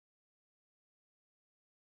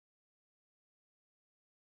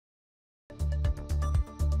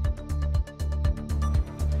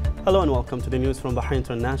Hello and welcome to the news from Bahrain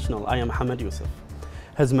International. I am Hamad Yusuf.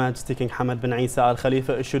 His Majesty King Hamad bin Isa Al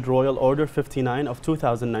Khalifa issued Royal Order 59 of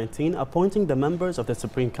 2019, appointing the members of the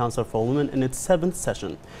Supreme Council for Women in its 7th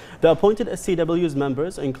session. The appointed SCW's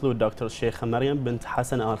members include Dr. Sheikha Maryam bint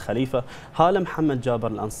Hassan Al Khalifa, Hala Muhammad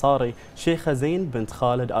Jaber Al Ansari, Sheikha Zain bint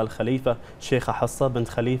Khalid Al Khalifa, Sheikha Hassa bint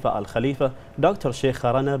Khalifa Al Khalifa, Dr.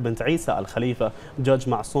 Sheikha Rana bint Isa Al Khalifa, Judge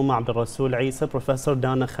Ma'sooma Abdul Rasul Isa, Professor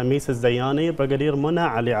Dana Khamis Al Zayani, Brigadier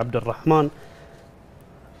Muna Ali Abdul Rahman,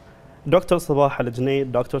 Dr. Sabah Al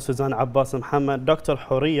Junaid, Dr. Suzanne Abbas Muhammad, Dr.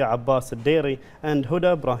 Huriya Abbas Al Dairi, and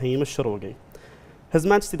Huda Ibrahim Al Shurugi. His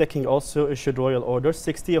Majesty the King also issued Royal Order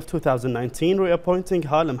 60 of 2019, reappointing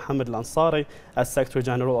Hala Muhammad Al Ansari as Secretary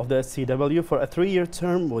General of the SCW for a 3-year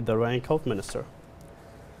term with the rank of Minister.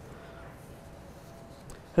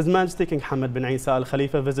 His Majesty King Hamad bin Isa Al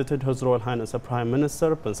Khalifa visited His Royal Highness the Prime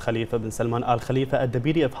Minister Prince Khalifa bin Salman Al Khalifa at the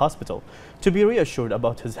BDF Hospital to be reassured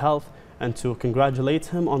about his health and to congratulate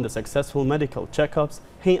him on the successful medical checkups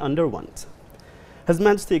he underwent. His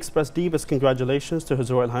Majesty expressed deepest congratulations to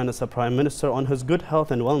His Royal Highness the Prime Minister on his good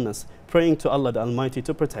health and wellness, praying to Allah the Almighty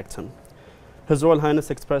to protect him. His Royal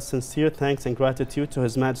Highness expressed sincere thanks and gratitude to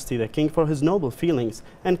His Majesty the King for his noble feelings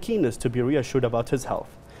and keenness to be reassured about his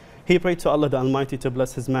health. He prayed to Allah the Almighty to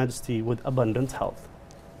bless His Majesty with abundant health.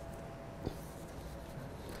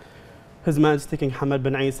 His Majesty King Hamad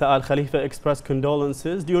bin Isa Al Khalifa expressed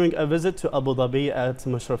condolences during a visit to Abu Dhabi at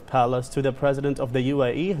Musharraf Palace to the President of the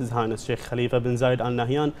UAE, His Highness Sheikh Khalifa bin Zayed Al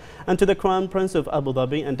Nahyan, and to the Crown Prince of Abu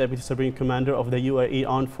Dhabi and Deputy Supreme Commander of the UAE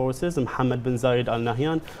Armed Forces, Mohammed bin Zayed Al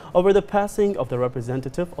Nahyan, over the passing of the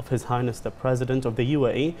representative of His Highness the President of the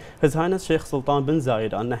UAE, His Highness Sheikh Sultan bin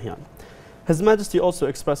Zayed Al Nahyan. His Majesty also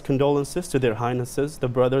expressed condolences to their Highnesses, the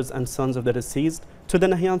brothers and sons of the deceased, to the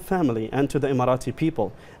Nahyan family and to the Emirati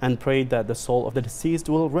people, and prayed that the soul of the deceased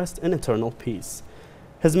will rest in eternal peace.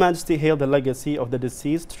 His Majesty hailed the legacy of the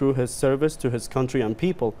deceased through his service to his country and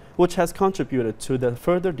people, which has contributed to the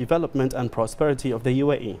further development and prosperity of the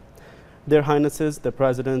UAE. Their Highnesses, the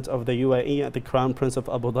President of the UAE, the Crown Prince of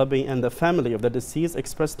Abu Dhabi, and the family of the deceased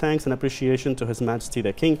expressed thanks and appreciation to His Majesty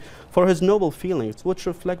the King for his noble feelings, which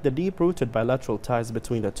reflect the deep-rooted bilateral ties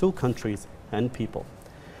between the two countries and people.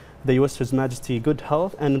 They wished His Majesty good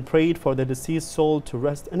health and prayed for the deceased soul to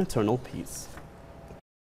rest in eternal peace.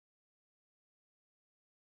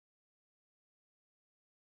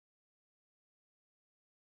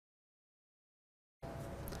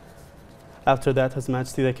 After that, His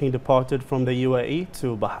Majesty the King departed from the UAE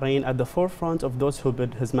to Bahrain at the forefront of those who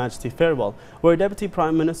bid His Majesty farewell, where Deputy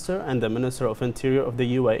Prime Minister and the Minister of Interior of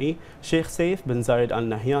the UAE, Sheikh Saif bin Zayed Al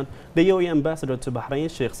Nahyan, the UAE Ambassador to Bahrain,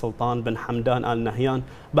 Sheikh Sultan bin Hamdan Al Nahyan,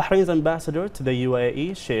 Bahrain's Ambassador to the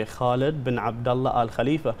UAE, Sheikh Khalid bin Abdullah Al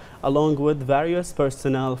Khalifa, along with various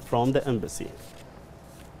personnel from the embassy.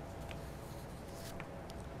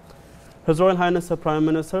 His Royal Highness the Prime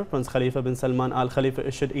Minister Prince Khalifa bin Salman Al Khalifa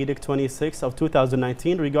issued Edict 26 of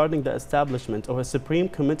 2019 regarding the establishment of a Supreme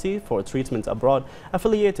Committee for Treatment Abroad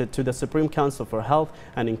affiliated to the Supreme Council for Health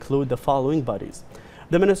and include the following bodies: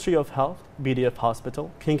 the Ministry of Health, BDF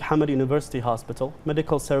Hospital, King Hamad University Hospital,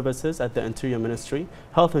 Medical Services at the Interior Ministry,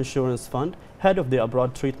 Health Insurance Fund, Head of the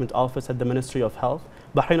Abroad Treatment Office at the Ministry of Health,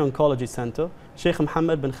 Bahrain Oncology Center, Sheikh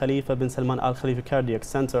Mohammed bin Khalifa bin Salman Al Khalifa Cardiac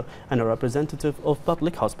Center, and a representative of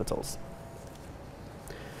public hospitals.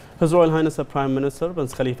 His Royal Highness the Prime Minister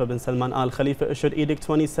Prince Khalifa bin Salman Al Khalifa issued Edict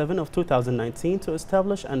 27 of 2019 to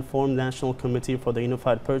establish and form National Committee for the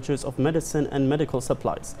Unified Purchase of Medicine and Medical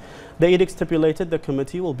Supplies. The edict stipulated the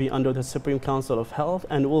committee will be under the Supreme Council of Health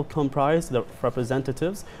and will comprise the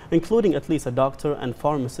representatives, including at least a doctor and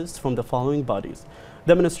pharmacist from the following bodies: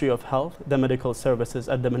 the Ministry of Health, the Medical Services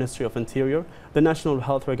at the Ministry of Interior, the National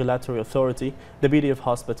Health Regulatory Authority, the BDF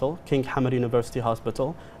Hospital, King Hamad University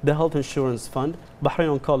Hospital, the Health Insurance Fund,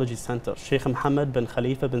 Bahrain Oncology Center, Sheikh Mohammed bin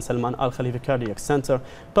Khalifa bin Salman Al Khalifa Cardiac Center,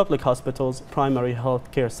 public hospitals, primary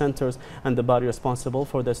health care centers, and the body responsible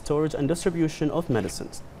for the storage and distribution of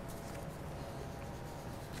medicines.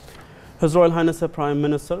 His Royal Highness the Prime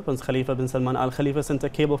Minister Prince Khalifa bin Salman Al Khalifa sent a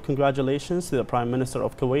cable of congratulations to the Prime Minister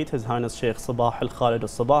of Kuwait, His Highness Sheikh Sabah Al Khalid Al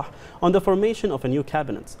Sabah, on the formation of a new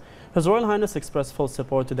cabinet. His Royal Highness expressed full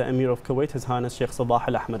support to the Emir of Kuwait, His Highness Sheikh Sabah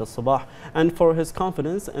Al Ahmed Al Sabah, and for his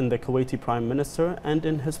confidence in the Kuwaiti Prime Minister and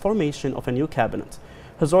in his formation of a new cabinet.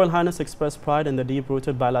 His Royal Highness expressed pride in the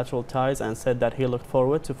deep-rooted bilateral ties and said that he looked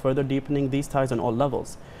forward to further deepening these ties on all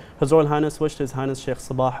levels. His Royal Highness wished His Highness Sheikh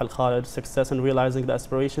Sabah Al Khalid success in realizing the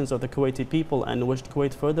aspirations of the Kuwaiti people and wished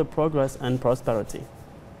Kuwait further progress and prosperity.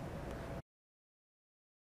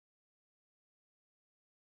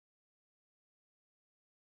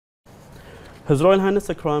 His Royal Highness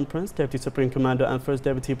the Crown Prince, Deputy Supreme Commander and First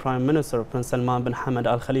Deputy Prime Minister Prince Salman bin Hamad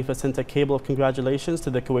Al Khalifa sent a cable of congratulations to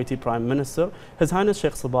the Kuwaiti Prime Minister, His Highness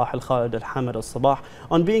Sheikh Sabah Al Khalid Al Hamad Al Sabah,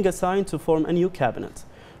 on being assigned to form a new cabinet.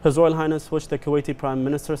 His Royal Highness wished the Kuwaiti Prime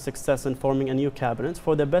Minister success in forming a new cabinet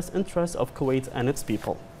for the best interests of Kuwait and its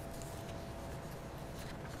people.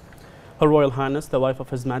 Her Royal Highness, the wife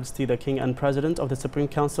of His Majesty the King and President of the Supreme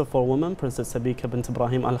Council for Women, Princess Sabika bint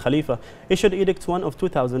Ibrahim Al Khalifa, issued Edict 1 of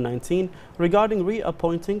 2019 regarding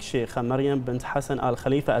reappointing Sheikha Maryam bint Hassan Al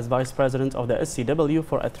Khalifa as Vice President of the SCW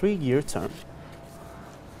for a 3-year term.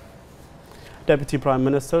 Deputy Prime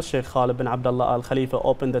Minister Sheikh Khalid bin Abdullah Al Khalifa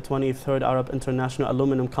opened the 23rd Arab International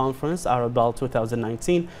Aluminum Conference, Arab Bal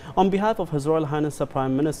 2019, on behalf of His Royal Highness the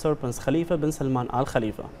Prime Minister Prince Khalifa bin Salman Al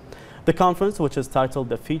Khalifa. The conference, which is titled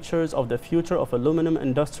The Features of the Future of Aluminum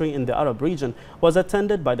Industry in the Arab Region, was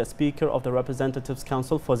attended by the Speaker of the Representatives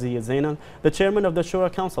Council, Fawziya Zainal, the Chairman of the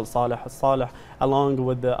Shura Council, Saleh Saleh, along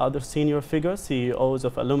with the other senior figures, CEOs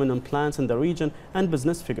of aluminum plants in the region, and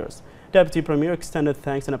business figures. Deputy Premier extended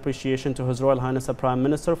thanks and appreciation to His Royal Highness the Prime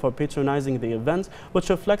Minister for patronizing the event, which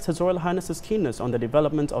reflects His Royal Highness's keenness on the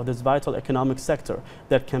development of this vital economic sector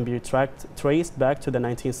that can be traced back to the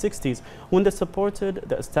 1960s, when they supported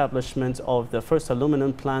the establishment of the first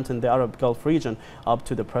aluminum plant in the Arab Gulf region, up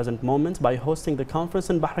to the present moment by hosting the conference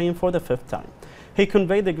in Bahrain for the 5th time. He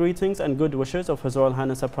conveyed the greetings and good wishes of His Royal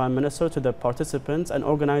Highness the Prime Minister to the participants and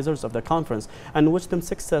organizers of the conference, and wished them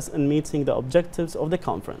success in meeting the objectives of the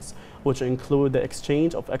conference, which include the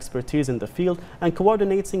exchange of expertise in the field and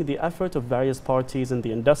coordinating the effort of various parties in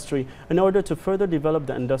the industry in order to further develop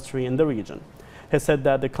the industry in the region. He said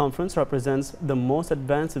that the conference represents the most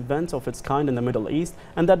advanced event of its kind in the Middle East,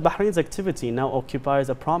 and that Bahrain's activity now occupies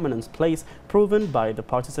a prominent place, proven by the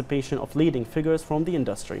participation of leading figures from the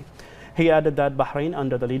industry. He added that Bahrain,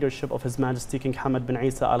 under the leadership of His Majesty King Hamad bin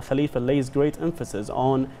Isa Al Khalifa, lays great emphasis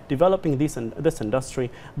on developing this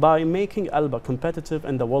industry by making Alba competitive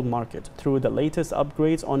in the world market through the latest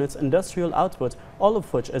upgrades on its industrial output, all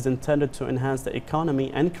of which is intended to enhance the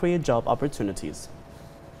economy and create job opportunities.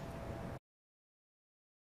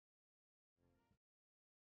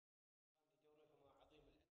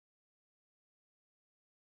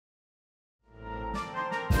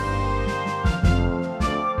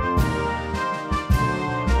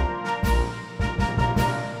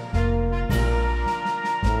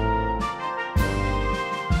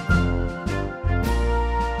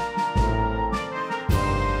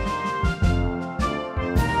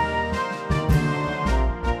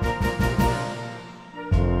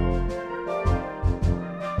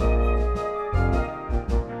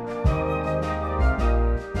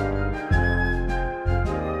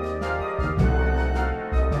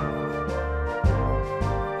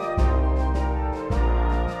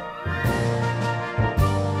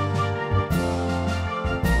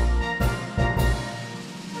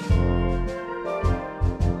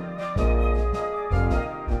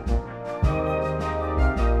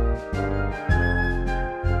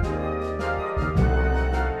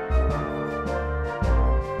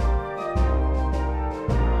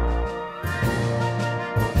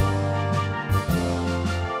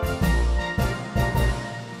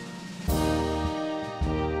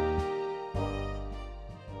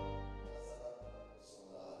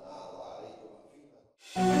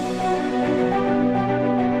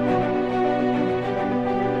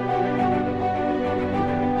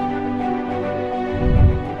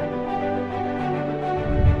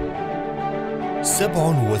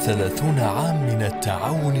 سبع وثلاثون عام من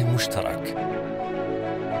التعاون المشترك.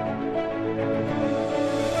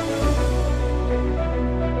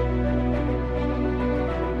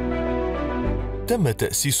 تم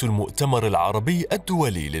تأسيس المؤتمر العربي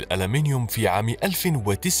الدولي للألمنيوم في عام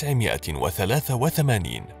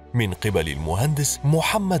 1983 من قبل المهندس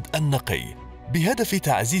محمد النقي، بهدف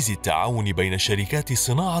تعزيز التعاون بين شركات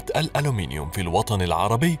صناعة الألومنيوم في الوطن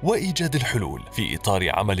العربي وإيجاد الحلول في إطار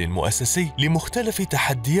عمل مؤسسي لمختلف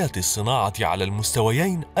تحديات الصناعة على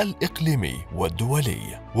المستويين الإقليمي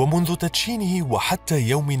والدولي. ومنذ تدشينه وحتى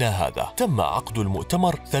يومنا هذا تم عقد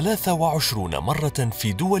المؤتمر 23 مرة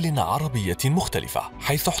في دول عربية مختلفة،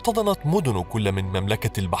 حيث احتضنت مدن كل من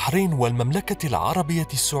مملكة البحرين والمملكة العربية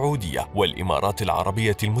السعودية والإمارات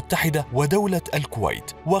العربية المتحدة ودولة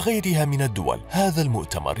الكويت وغيرها من الدول هذا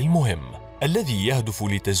المؤتمر المهم. الذي يهدف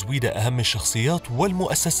لتزويد أهم الشخصيات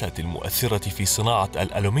والمؤسسات المؤثرة في صناعة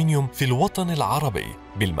الألومنيوم في الوطن العربي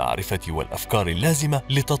بالمعرفة والأفكار اللازمة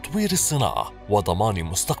لتطوير الصناعة وضمان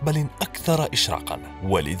مستقبل أكثر إشراقاً.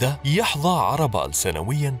 ولذا يحظى عربال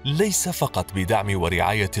سنوياً ليس فقط بدعم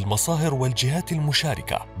ورعاية المصاهر والجهات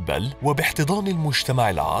المشاركة، بل وباحتضان المجتمع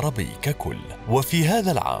العربي ككل. وفي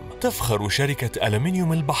هذا العام تفخر شركة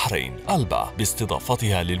ألمنيوم البحرين ألبا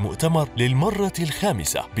باستضافتها للمؤتمر للمرة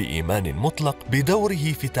الخامسة بإيمان مطلق بدوره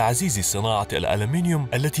في تعزيز صناعة الألمنيوم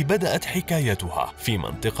التي بدأت حكايتها في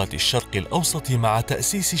منطقة الشرق الأوسط مع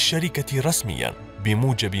تأسيس الشركة رسمياً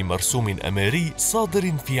بموجب مرسوم أميري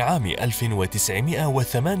صادر في عام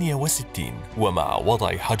 1968 ومع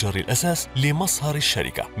وضع حجر الأساس لمصهر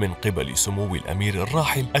الشركة من قبل سمو الأمير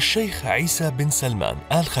الراحل الشيخ عيسى بن سلمان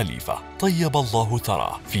آل خليفة طيب الله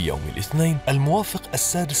ثراه في يوم الاثنين الموافق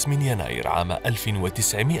 6 يناير عام 1969،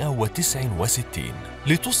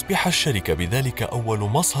 لتصبح الشركة بذلك أول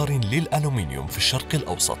مصهر للألومنيوم في الشرق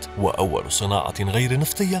الأوسط وأول صناعة غير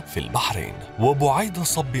نفطية في البحرين، وبعيد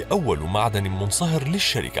صب أول معدن منصهر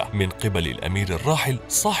للشركة من قبل الأمير الراحل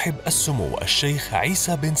صاحب السمو الشيخ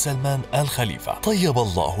عيسى بن سلمان آل خليفة طيب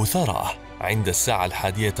الله ثراه عند الساعة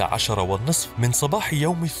 11:30 من صباح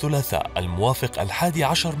يوم الثلاثاء الموافق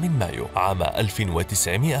 11 من مايو عام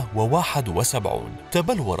 1971.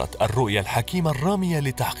 تبلورت الرؤية الحكيمة الرامية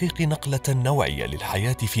لتحقيق نقلة نوعية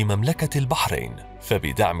للحياة في مملكة البحرين،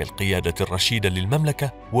 فبدعم القيادة الرشيدة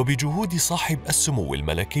للمملكة وبجهود صاحب السمو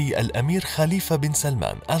الملكي الأمير خليفة بن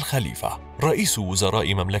سلمان آل خليفة رئيس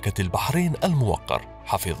وزراء مملكة البحرين الموقر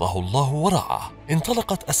حفظه الله ورعاه،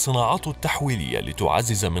 انطلقت الصناعات التحويلية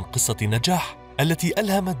لتعزز من قصة النجاح التي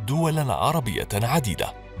ألهمت دولاً عربية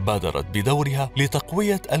عديدة بادرت بدورها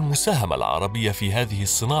لتقوية المساهمة العربية في هذه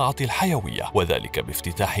الصناعة الحيوية، وذلك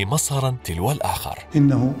بافتتاح مصهراً تلو الآخر.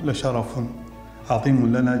 إنه لشرف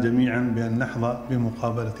عظيم لنا جميعاً بأن نحظى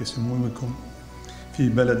بمقابلة سموكم في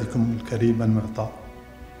بلدكم الكريم المعطاء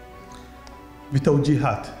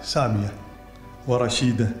بتوجيهات سامية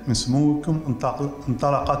ورشيدة من سموكم.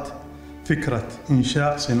 انطلقت فكرة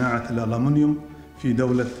إنشاء صناعة الألمنيوم في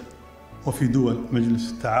دول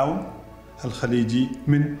مجلس التعاون الخليجي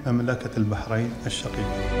من مملكة البحرين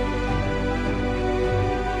الشقيقة.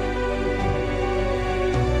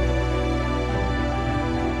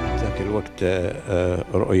 ذاك الوقت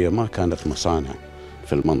رؤية ما كانت مصانع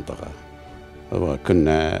في المنطقة،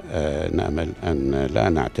 وكنا نأمل أن لا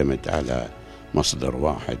نعتمد على مصدر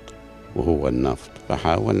واحد وهو النفط،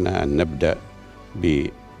 فحاولنا أن نبدأ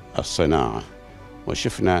بالصناعة،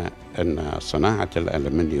 وشفنا أن صناعة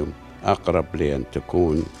الألمنيوم أقرب لأن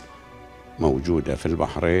تكون موجودة في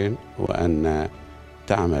البحرين، وأن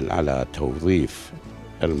تعمل على توظيف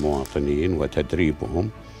المواطنين وتدريبهم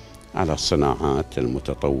على الصناعات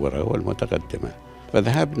المتطورة والمتقدمة.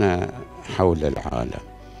 فذهبنا حول العالم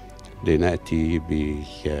لنأتي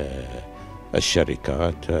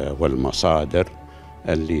بالشركات والمصادر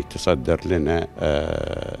اللي تصدر لنا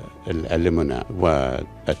الألمنة،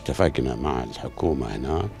 واتفقنا مع الحكومة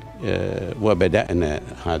هناك وبدأنا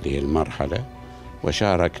هذه المرحلة،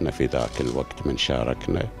 وشاركنا في ذاك الوقت من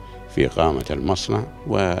شاركنا في إقامة المصنع،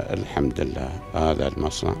 والحمد لله هذا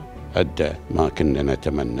المصنع أدى ما كنا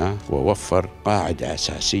نتمناه ووفر قاعدة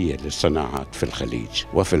أساسية للصناعات في الخليج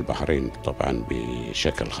وفي البحرين طبعا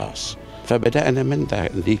بشكل خاص. فبدأنا من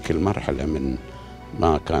ذيك المرحلة من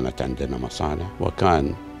ما كانت عندنا مصانع،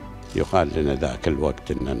 وكان يقال لنا ذاك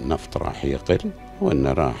الوقت أن النفط راح يقل وأن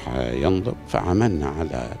راح ينضب، فعملنا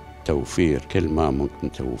على توفير كل ما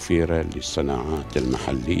ممكن توفيره للصناعات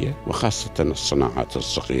المحلية وخاصة الصناعات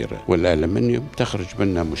الصغيرة. والألمنيوم تخرج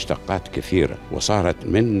منه مشتقات كثيرة، وصارت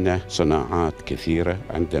منه صناعات كثيرة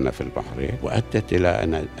عندنا في البحرين، وأدت إلى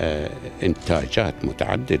أن إنتاجات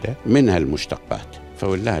متعددة منها المشتقات،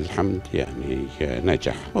 فولله الحمد يعني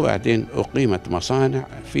نجح. وبعدين أقيمت مصانع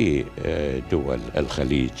في دول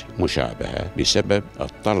الخليج مشابهة بسبب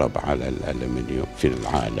الطلب على الألمنيوم في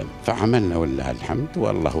العالم، فعملنا ولله الحمد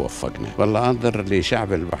والله وفقنا. والله أنظر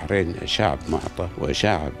لشعب البحرين شعب معطى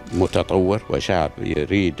وشعب متطور وشعب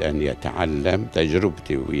يريد أن يتعلم.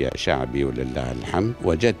 تجربتي ويا شعبي ولله الحمد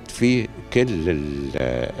وجدت فيه كل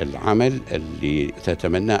العمل اللي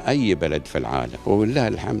تتمناه أي بلد في العالم، ولله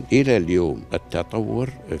الحمد إلى اليوم التطور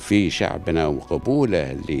في شعبنا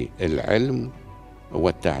وقبوله للعلم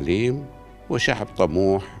والتعليم، وشعب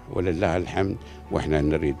طموح ولله الحمد، وإحنا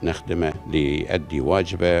نريد نخدمه ليؤدي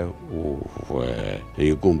واجبه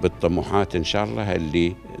ويقوم بالطموحات إن شاء الله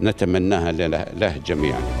اللي نتمناها له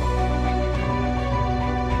جميعا.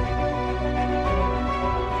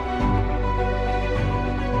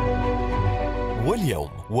 واليوم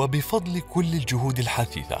وبفضل كل الجهود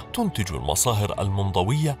الحثيثة تنتج المصاهر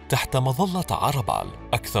المنضوية تحت مظلة عربال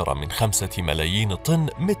أكثر من 5 ملايين طن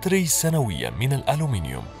متري سنويا من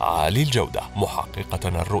الألومنيوم عالي الجودة،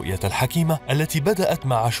 محققة الرؤية الحكيمة التي بدأت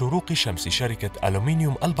مع شروق شمس شركة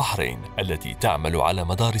ألومنيوم البحرين التي تعمل على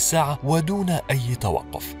مدار الساعة ودون أي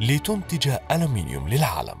توقف لتنتج ألومنيوم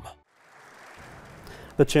للعالم.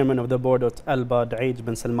 The chairman of the board of Alba Daij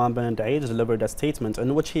bin Salman bin Daij delivered a statement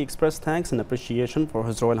in which he expressed thanks and appreciation for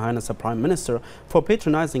His Royal Highness the Prime Minister for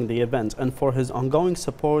patronizing the event and for his ongoing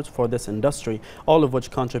support for this industry, all of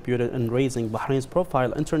which contributed in raising Bahrain's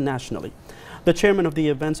profile internationally. The chairman of the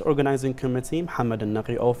event's organizing committee, Mohammed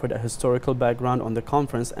Al-Naqi, offered a historical background on the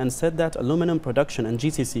conference and said that aluminum production in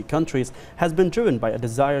GCC countries has been driven by a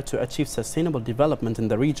desire to achieve sustainable development in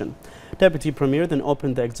the region. Deputy Premier then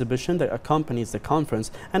opened the exhibition that accompanies the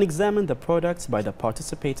conference and examined the products by the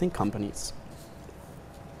participating companies.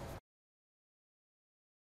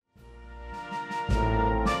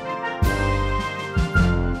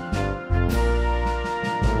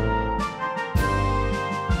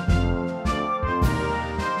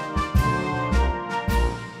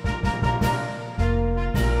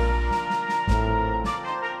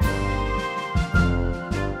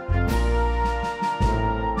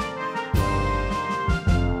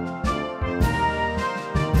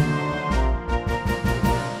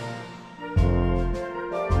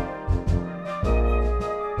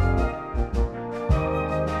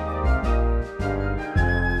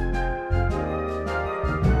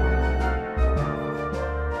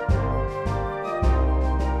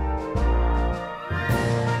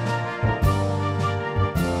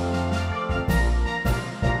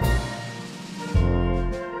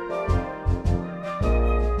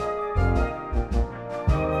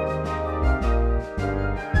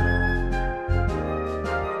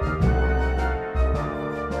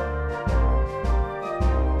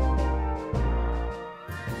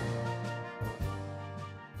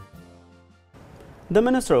 The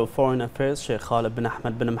Minister of Foreign Affairs, Sheikh Khalid bin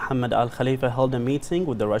Ahmed bin Mohammed Al Khalifa, held a meeting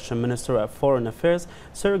with the Russian Minister of Foreign Affairs,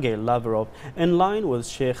 Sergei Lavrov, in line with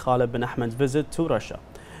Sheikh Khalid bin Ahmed's visit to Russia.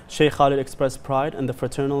 Sheikh Khalid expressed pride in the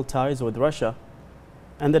fraternal ties with Russia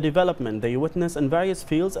and the development they witness in various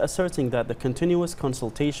fields, asserting that the continuous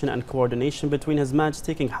consultation and coordination between His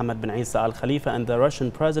Majesty King Hamad bin Isa Al Khalifa and the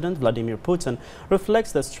Russian President Vladimir Putin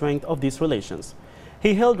reflects the strength of these relations.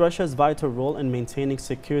 He hailed Russia's vital role in maintaining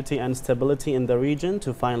security and stability in the region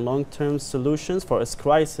to find long-term solutions for its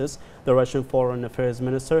crisis. The Russian Foreign Affairs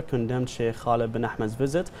Minister condemned Sheikh Khalid bin Ahmed's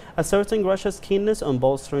visit, asserting Russia's keenness on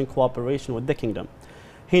bolstering cooperation with the kingdom.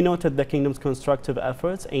 He noted the kingdom's constructive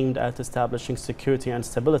efforts aimed at establishing security and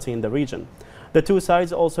stability in the region. The two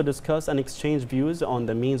sides also discussed and exchanged views on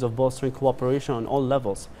the means of bolstering cooperation on all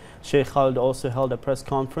levels. Sheikh Khalid also held a press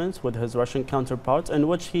conference with his Russian counterpart in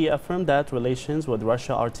which he affirmed that relations with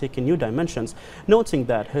Russia are taking new dimensions, noting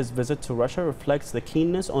that his visit to Russia reflects the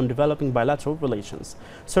keenness on developing bilateral relations.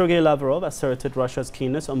 Sergei Lavrov asserted Russia's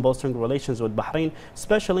keenness on bolstering relations with Bahrain,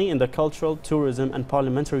 especially in the cultural, tourism and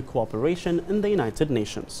parliamentary cooperation in the United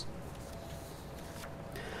Nations.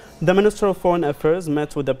 The Minister of Foreign Affairs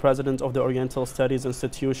met with the President of the Oriental Studies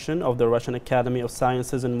Institution of the Russian Academy of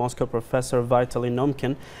Sciences in Moscow, Professor Vitaly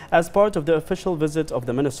Nomkin, as part of the official visit of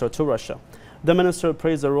the Minister to Russia. The Minister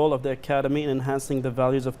praised the role of the Academy in enhancing the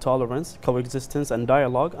values of tolerance, coexistence and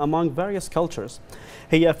dialogue among various cultures.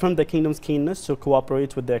 He affirmed the Kingdom's keenness to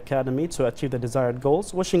cooperate with the Academy to achieve the desired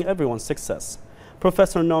goals, wishing everyone success.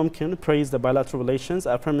 Professor Nomkin praised the bilateral relations,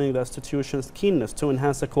 affirming the institution's keenness to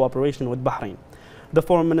enhance the cooperation with Bahrain. The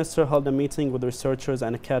Foreign Minister held a meeting with researchers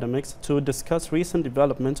and academics to discuss recent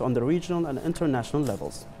developments on the regional and international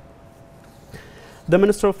levels. The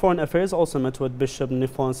Minister of Foreign Affairs also met with Bishop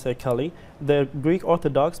Nifonse Kali, the Greek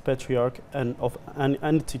Orthodox Patriarch of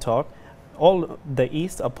Antioch, all the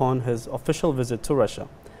East, upon his official visit to Russia.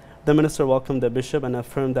 The minister welcomed the bishop and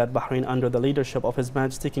affirmed that Bahrain, under the leadership of His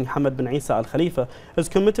Majesty King Hamad bin Isa Al Khalifa, is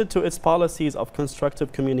committed to its policies of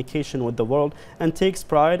constructive communication with the world and takes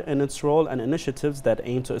pride in its role and initiatives that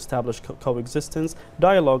aim to establish coexistence,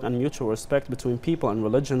 dialogue and mutual respect between people and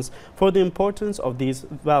religions, for the importance of these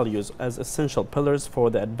values as essential pillars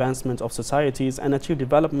for the advancement of societies and achieve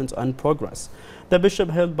development and progress. The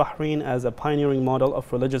bishop hailed Bahrain as a pioneering model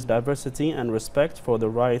of religious diversity and respect for the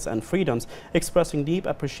rights and freedoms, expressing deep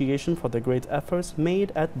appreciation for the great efforts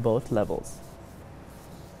made at both levels.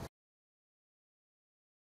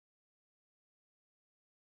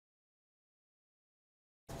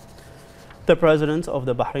 The president of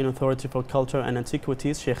the Bahrain Authority for Culture and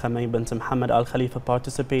Antiquities, Sheikh Hamay bint Mohammed Al Khalifa,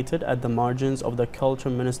 participated at the margins of the Culture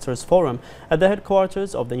Ministers Forum at the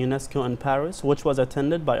headquarters of the UNESCO in Paris, which was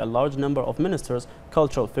attended by a large number of ministers,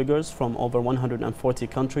 cultural figures from over 140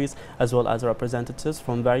 countries, as well as representatives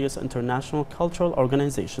from various international cultural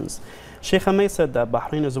organizations. Sheikh Hamay said that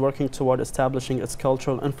Bahrain is working toward establishing its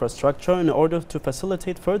cultural infrastructure in order to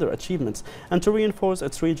facilitate further achievements and to reinforce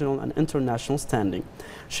its regional and international standing.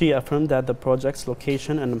 She affirmed that the project's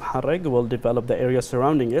location in Muharraq will develop the area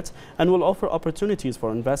surrounding it and will offer opportunities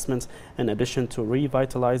for investment, in addition to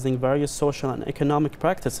revitalizing various social and economic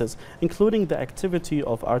practices, including the activity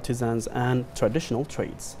of artisans and traditional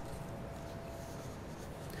trades.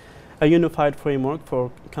 A unified framework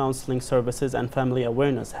for counseling services and family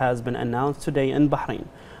awareness has been announced today in Bahrain.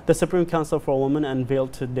 The Supreme Council for Women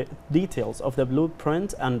unveiled details of the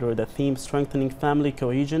blueprint under the theme Strengthening Family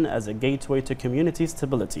Cohesion as a Gateway to Community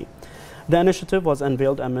Stability. The initiative was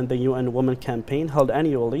unveiled amid the UN Women Campaign held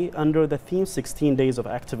annually under the theme 16 Days of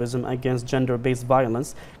Activism Against Gender-Based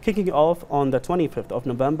Violence, kicking off on the 25th of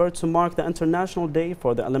November to mark the International Day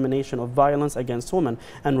for the Elimination of Violence Against Women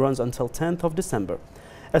and runs until 10th of December.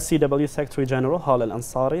 SCW Secretary General Hal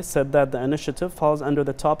Al-Ansari said that the initiative falls under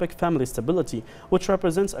the topic Family Stability, which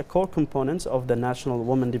represents a core component of the National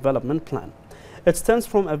Women Development Plan. It stems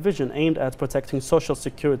from a vision aimed at protecting social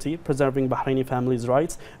security, preserving Bahraini families'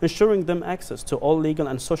 rights, ensuring them access to all legal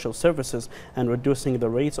and social services, and reducing the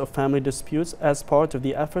rates of family disputes as part of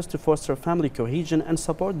the efforts to foster family cohesion and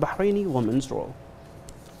support Bahraini women's role.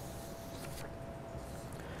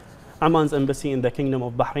 Amman's embassy in the Kingdom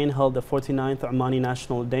of Bahrain held the 49th Omani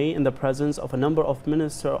National Day in the presence of a number of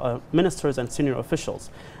ministers and senior officials.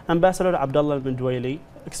 Ambassador Abdullah al-Midwaili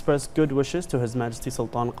expressed good wishes to His Majesty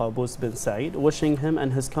Sultan Qaboos bin Said, wishing him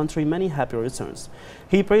and his country many happy returns.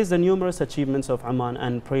 He praised the numerous achievements of Amman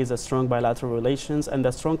and praised the strong bilateral relations and the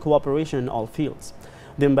strong cooperation in all fields.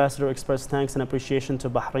 The ambassador expressed thanks and appreciation to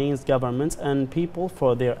Bahrain's government and people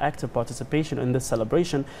for their active participation in this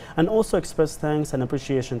celebration, and also expressed thanks and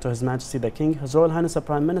appreciation to His Majesty the King, His Royal Highness the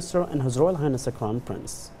Prime Minister, and His Royal Highness the Crown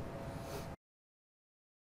Prince.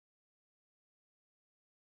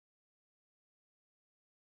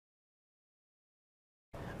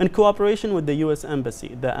 In cooperation with the U.S.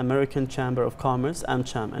 Embassy, the American Chamber of Commerce,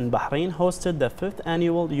 AmCham, in Bahrain hosted the 5th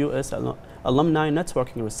annual U.S. Alumni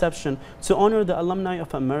Networking Reception to honor the alumni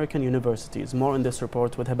of American universities. More in this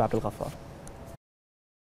report with Hibab Al-Ghaffar.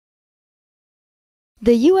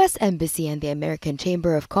 The U.S. Embassy and the American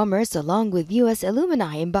Chamber of Commerce, along with U.S.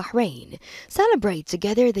 alumni in Bahrain, celebrate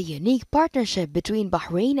together the unique partnership between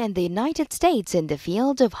Bahrain and the United States in the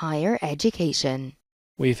field of higher education.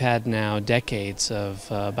 We've had now decades of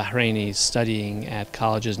Bahrainis studying at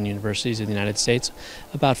colleges and universities in the United States,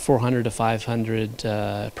 about 400 to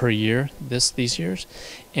 500 per year these years.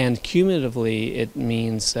 And cumulatively, it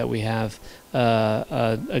means that we have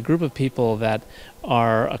a group of people that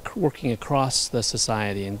are working across the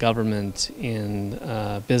society, in government, in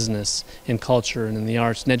business, in culture, and in the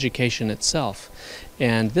arts, and education itself.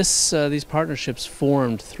 And these partnerships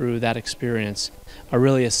formed through that experience are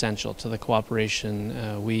really essential to the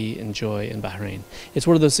cooperation we enjoy in Bahrain. It's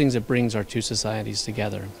one of those things that brings our two societies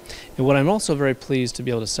together. And what I'm also very pleased to be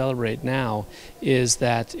able to celebrate now is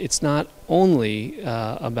that it's not only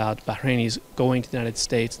about Bahrainis going to the United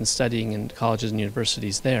States and studying in colleges and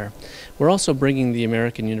universities there. We're also bringing the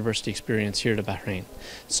American university experience here to Bahrain.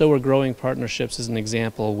 So we're growing partnerships, as an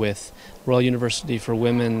example, with Royal University for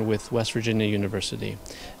Women with West Virginia University.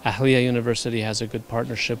 Ahliya University has a good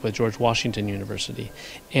partnership with George Washington University.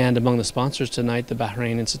 And among the sponsors tonight, the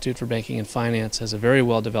Bahrain Institute for Banking and Finance has a very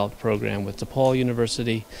well-developed program with DePaul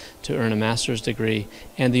University to earn a master's degree,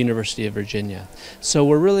 and the University of Virginia. So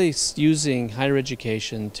we're really using higher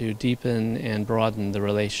education to deepen and broaden the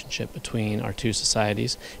relationship between our two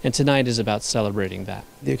societies, and tonight is about celebrating that.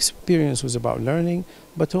 The experience was about learning,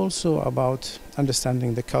 but also about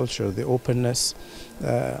understanding the culture, the openness,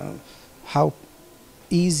 how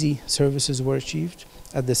easy services were achieved,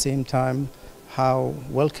 at the same time how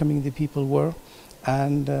welcoming the people were,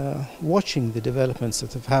 and watching the developments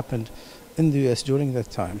that have happened in the US during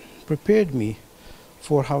that time prepared me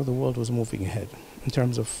for how the world was moving ahead in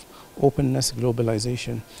terms of openness,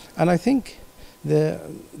 globalization. And I think the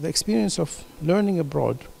experience of learning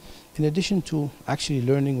abroad, in addition to actually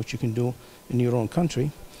learning what you can do in your own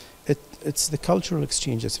country, it's the cultural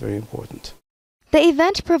exchange that's very important. The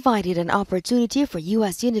event provided an opportunity for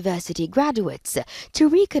U.S. university graduates to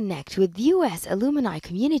reconnect with the U.S. alumni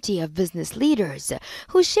community of business leaders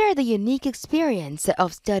who share the unique experience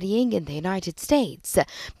of studying in the United States,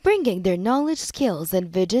 bringing their knowledge, skills, and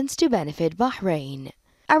visions to benefit Bahrain.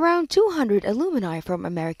 Around 200 alumni from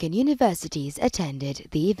American universities attended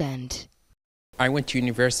the event. I went to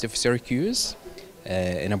University of Syracuse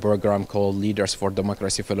in a program called Leaders for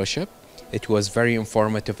Democracy Fellowship. It was very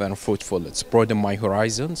informative and fruitful. It's broadened my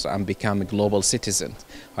horizons and become a global citizen.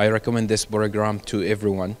 I recommend this program to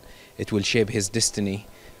everyone. It will shape his destiny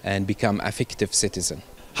and become an effective citizen.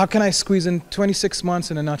 How can I squeeze in 26 months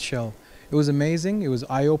in a nutshell? It was amazing. It was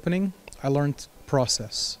eye-opening. I learned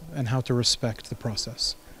process and how to respect the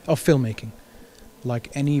process of filmmaking. Like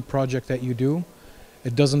any project that you do,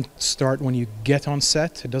 it doesn't start when you get on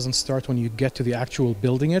set. It doesn't start when you get to the actual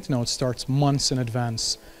building it. No, it starts months in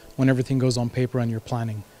advance when everything goes on paper and you're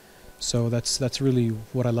planning. So that's really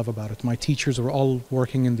what I love about it. My teachers were all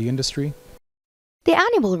working in the industry. The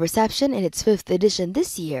annual reception in its 5th edition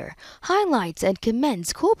this year highlights and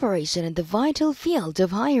commends cooperation in the vital field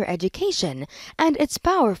of higher education and its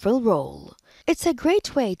powerful role. It's a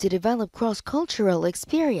great way to develop cross-cultural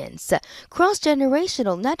experience,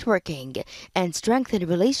 cross-generational networking, and strengthen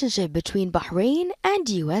relationship between Bahrain and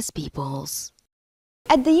U.S. peoples.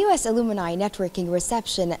 At the U.S. Alumni Networking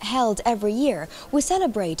Reception held every year, we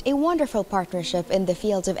celebrate a wonderful partnership in the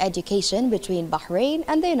field of education between Bahrain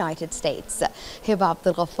and the United States. Hiba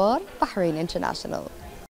Abdul Ghaffar, Bahrain International.